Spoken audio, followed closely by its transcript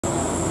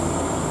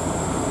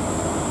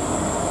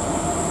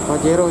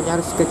Pajero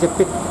nyaris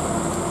kejepit.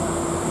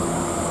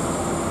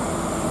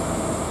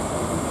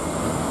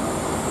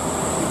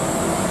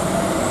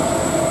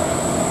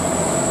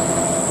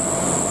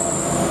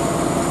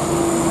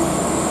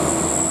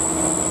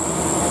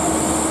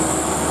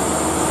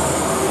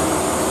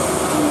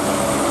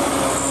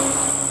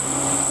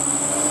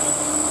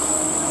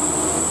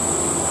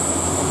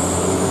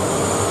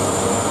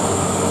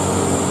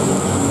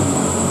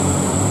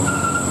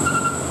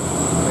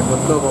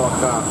 Betul bawa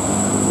kak.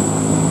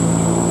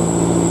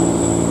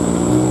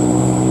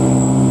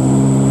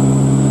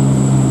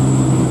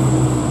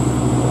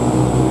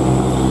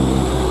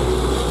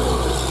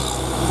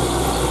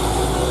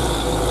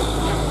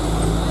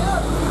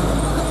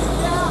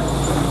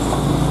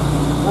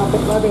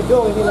 Lagi do,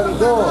 ini lagi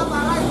do.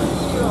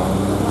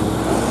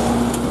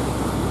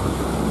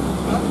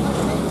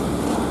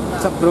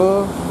 Cep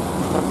bro,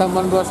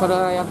 pertemuan dua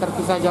saudara yang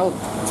terpisah jauh.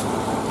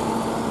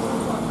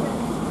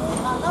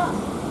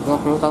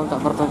 20 tahun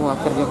tak bertemu,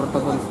 akhirnya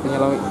bertemu di Sitinjau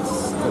Lauik.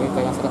 Cerita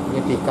yang sangat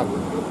menyedihkan.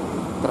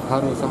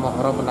 Terharu semua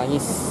orang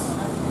menangis.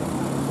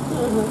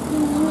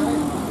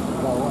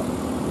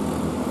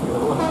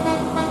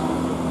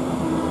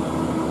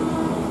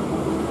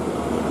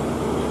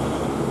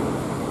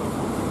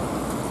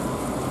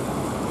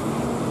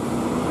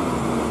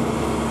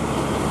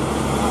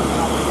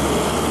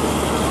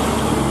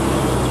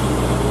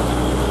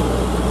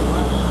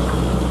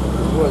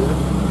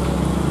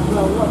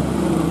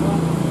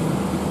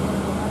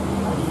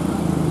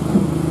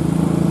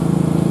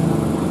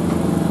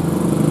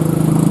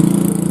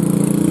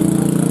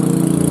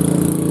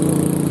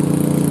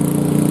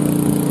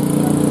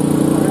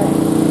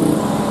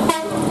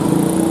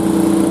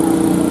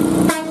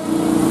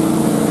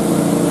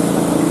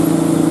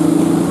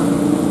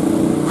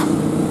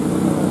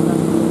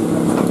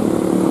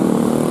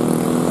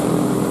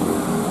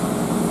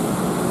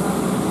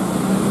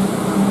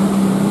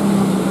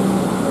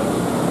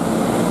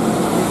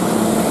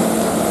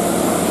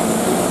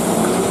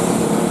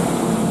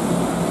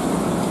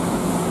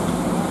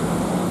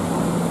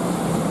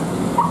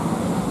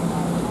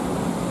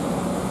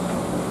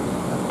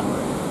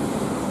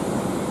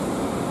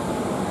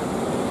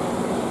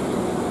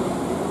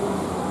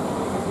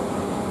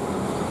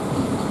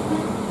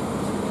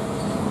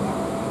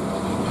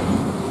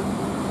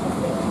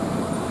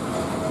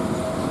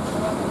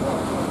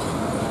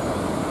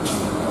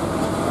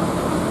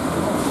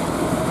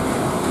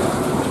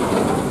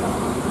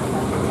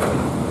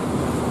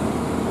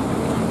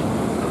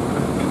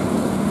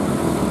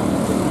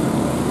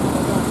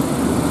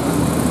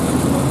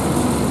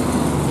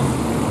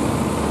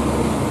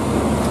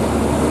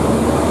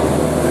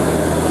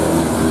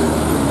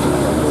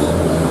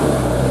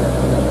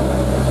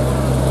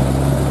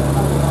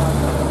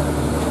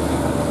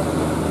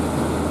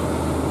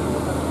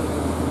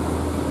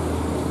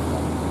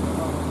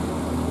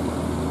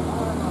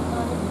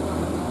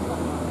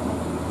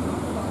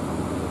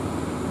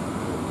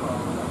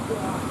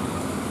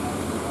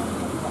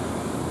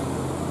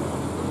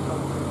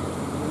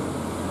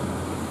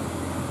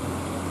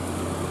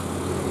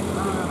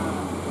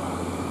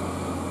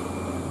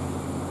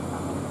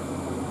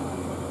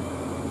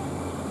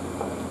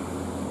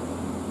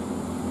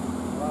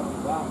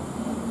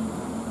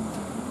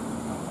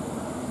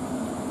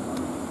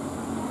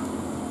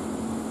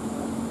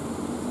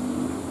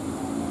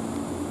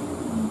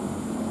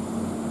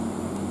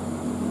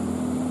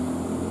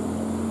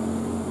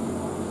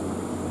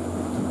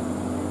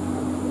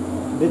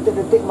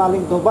 Detik-detik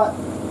maling tobat,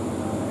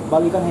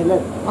 balikan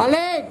helm.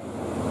 Balik!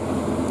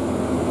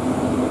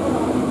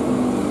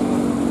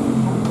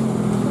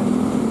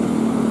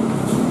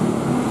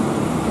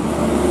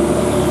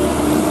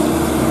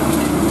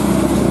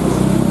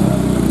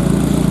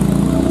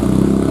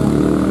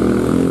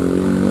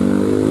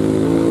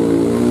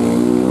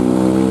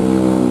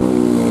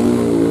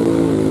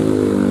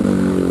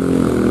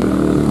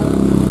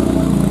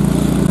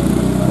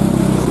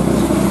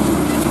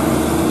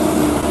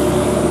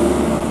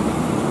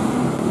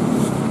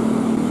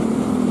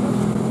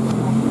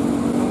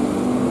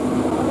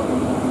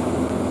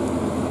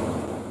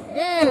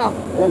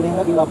 Helm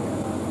lagi lap.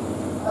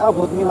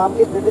 Buat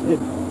ngilampit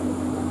dedet.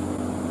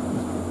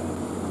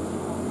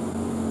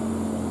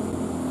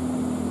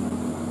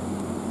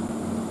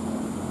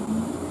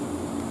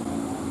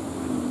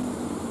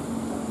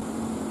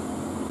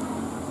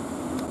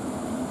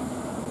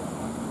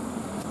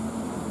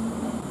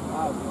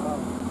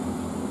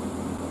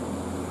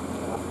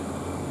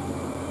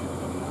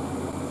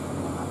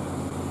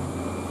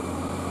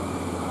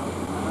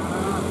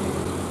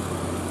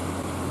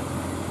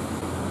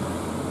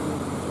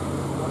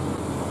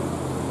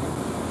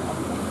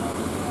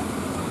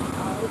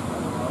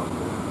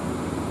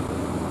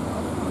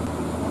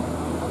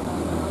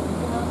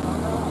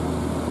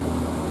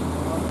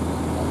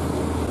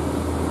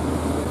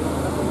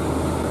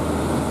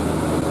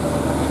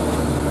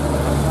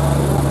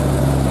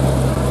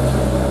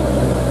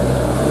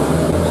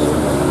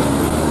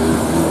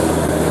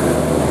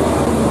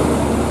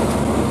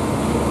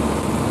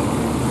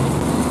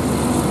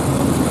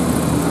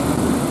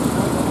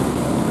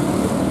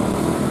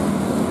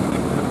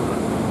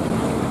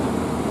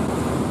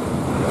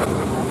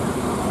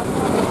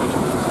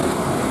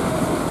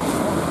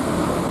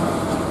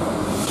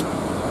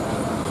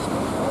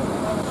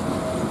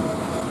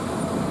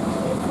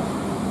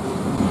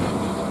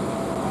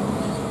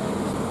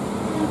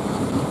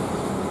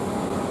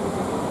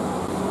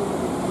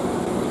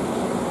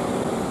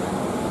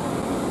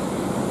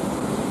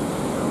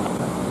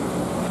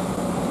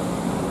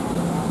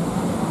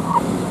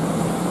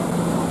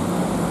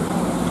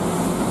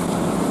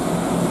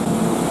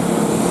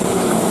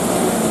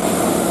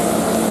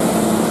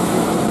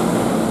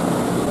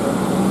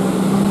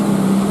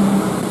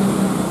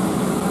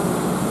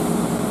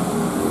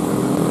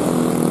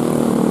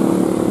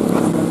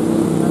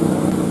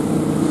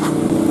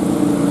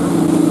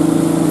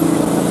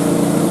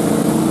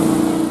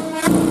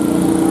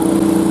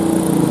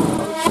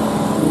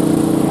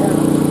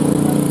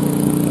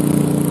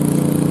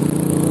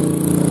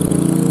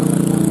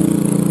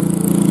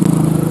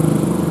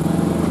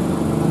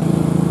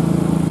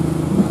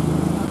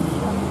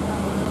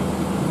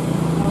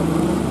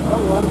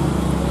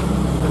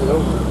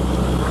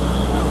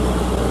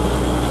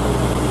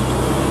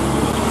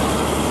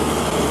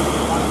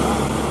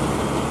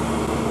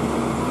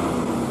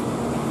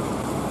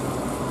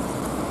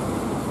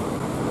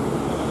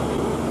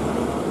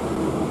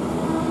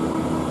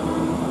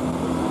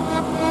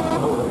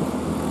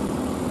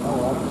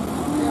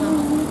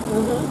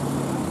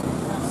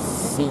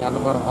 Kayaknya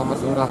nomor Omar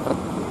Sudah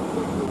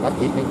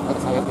tadi ini ada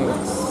saya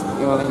tulis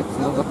yang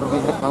sebelum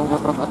berbeda tahu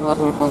berapa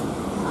warul pun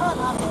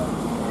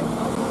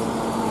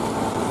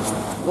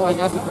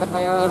pokoknya sih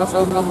saya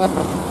rasa lambat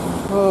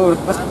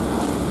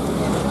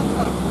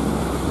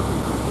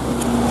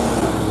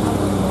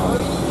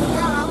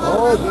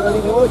Oh,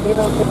 galing oh, di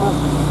na ako mas.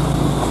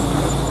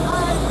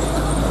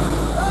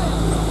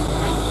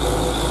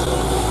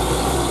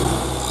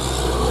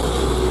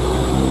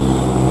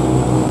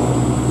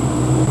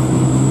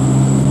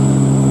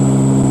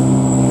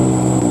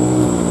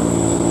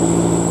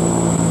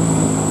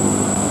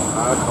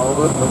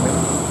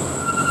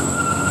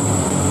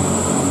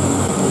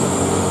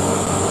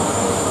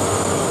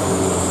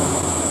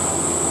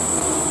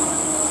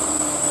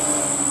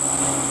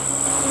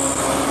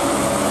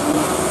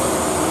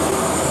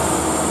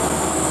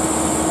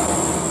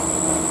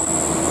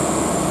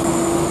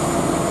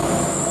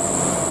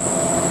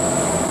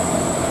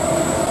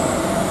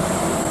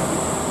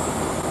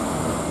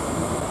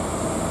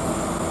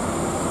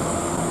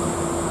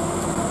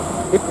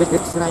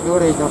 It's not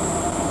your age.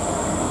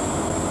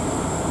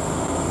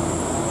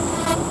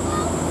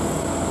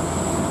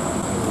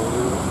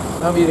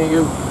 I'm meeting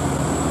you.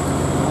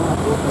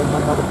 Ako, ay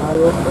matapos na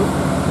rin.